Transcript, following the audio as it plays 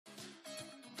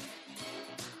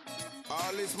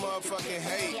All this motherfucking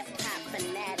hate.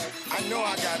 I know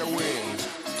I gotta win.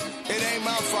 It ain't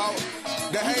my fault.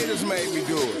 The haters made me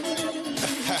do it.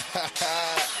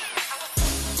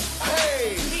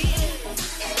 Hey,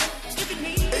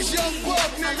 it's Young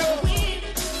Buck, nigga.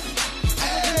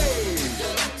 Hey,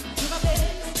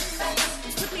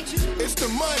 it's the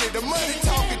money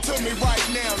talking to me right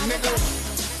now, nigga.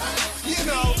 You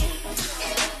know,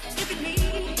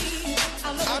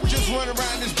 I'm just running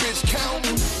around this bitch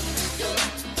counting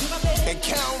and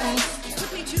counting.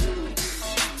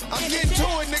 I'm getting to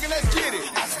it, nigga, let's get it.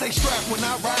 I stay strapped when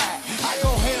I ride. I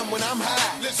go ham when I'm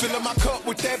high. Filling my cup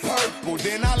with that purple,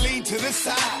 then I lean to the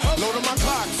side. Loading my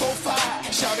clock,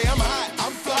 4-5. Shouting I'm hot,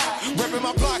 I'm fly. Repping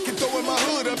my block and throwing my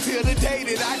hood up till the day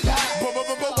that I die. But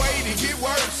wait, it get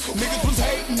worse. Niggas was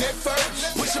hating at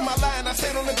first. Pushing my line, I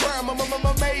stand on the ground. My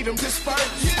made them disperse.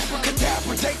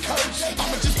 Abracadabra, they curse.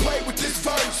 I'ma just play with this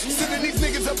verse. Sending these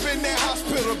niggas up in that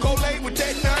hospital. Go lay with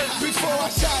that nurse. Before I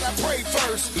shot, I prayed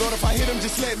first. Lord, if I hit him,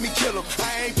 just let me kill him.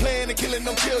 I ain't playing and killing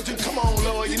no children. Come on,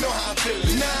 Lord, you know how I'm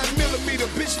feeling. 9mm,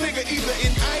 bitch nigga either.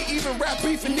 And I ain't even rap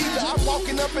beefing either. I'm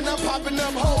walking up and I'm popping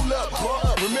up. Hold up, bro.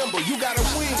 Remember, you gotta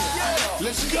win.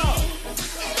 Let's go.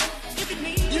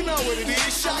 You know what it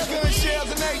is. Shotgun shells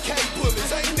and AK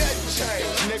bullets. Ain't that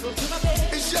changed, nigga.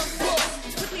 It's Young Buck.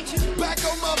 Back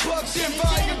on my buck shit,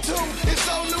 volume 2. It's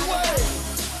on the way.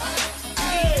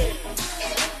 Hey.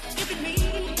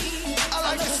 I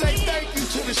like to say thank you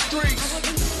to the streets.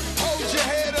 Hold your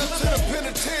head up to the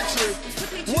penitentiary.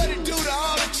 What it do to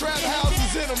all the trap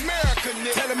houses in America,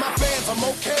 nigga? Telling my fans I'm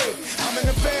okay. I'm in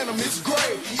the Phantom, it's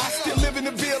great. I still live in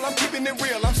the Bill, I'm keeping it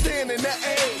real. I'm staying in the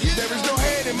A. There is no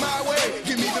head in my way.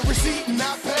 Give me the receipt and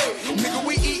I pay. Nigga,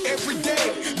 we eat every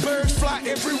day. Birds fly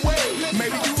every way.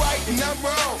 Maybe you right and I'm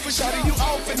wrong. For shouting you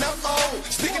off and I'm on.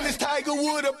 Sticking this Tiger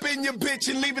Wood up in your bitch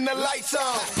and leaving the lights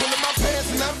on. Pulling my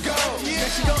pants and I'm gone. Then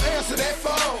she gon' answer that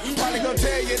phone. Probably gon'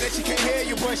 tell you that she can't hear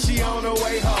you, but she on her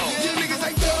way home. You niggas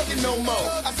ain't thugging no more.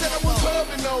 I said I was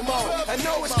loving no more. I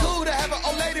know it's cool to have an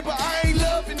old lady, but I ain't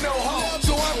loving no hoe.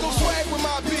 So I'm gon' swag with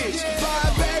my bitch. Buy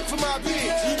a bag for my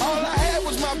bitch. All I had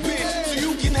was my bitch. So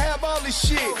you can have all this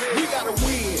shit. We gotta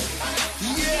win.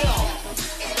 Yeah.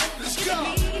 Let's go.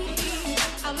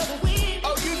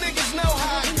 Oh, you niggas know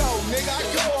how I go, nigga. I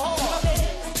go hard.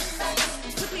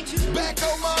 Back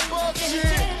on my buck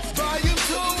shit. Volume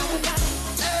 2.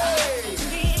 Hey.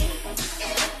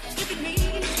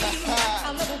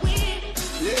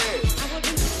 Yeah.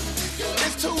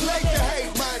 It's too late to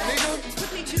hate, my nigga.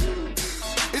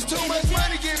 It's too much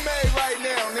money getting made right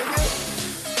now, nigga.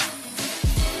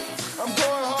 I'm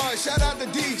going hard. Shout out to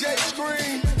DJ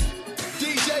Scream,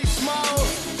 DJ Small.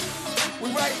 We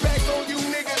right back on you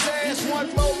niggas' ass one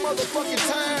more motherfucking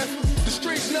time. The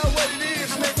streets know what it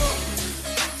is, nigga.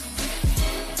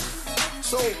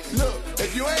 So, look,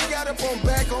 if you ain't got up on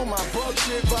Back on My Buck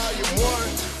Shit Volume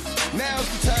 1, now's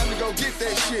the time to go get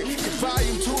that shit. Cause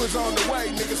Volume 2 is on the way,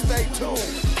 nigga. Stay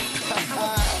tuned.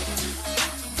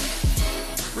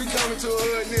 We coming to a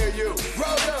hood near you.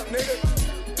 Roll up, nigga.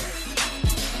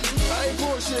 I ain't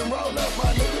bullshitting. Roll up,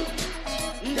 my nigga.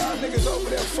 Y'all niggas over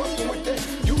there fucking with that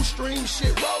Ustream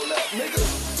shit. Roll up, nigga.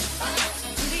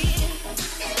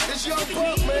 It's Young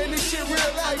Buck, man. This shit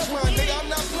real life, my nigga. I'm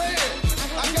not playing.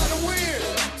 I gotta win.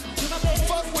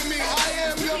 Fuck with me. I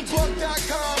am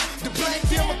YoungBuck.com. The Black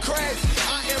Democrats.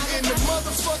 I am in the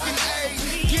motherfucking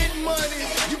A. Getting money.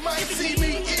 You might see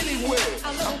me anywhere.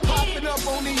 I'm popping up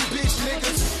on these bitch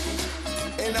niggas.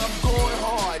 And I'm going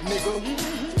hard, nigga.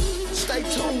 Stay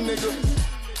tuned, nigga.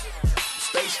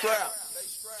 Stay strapped.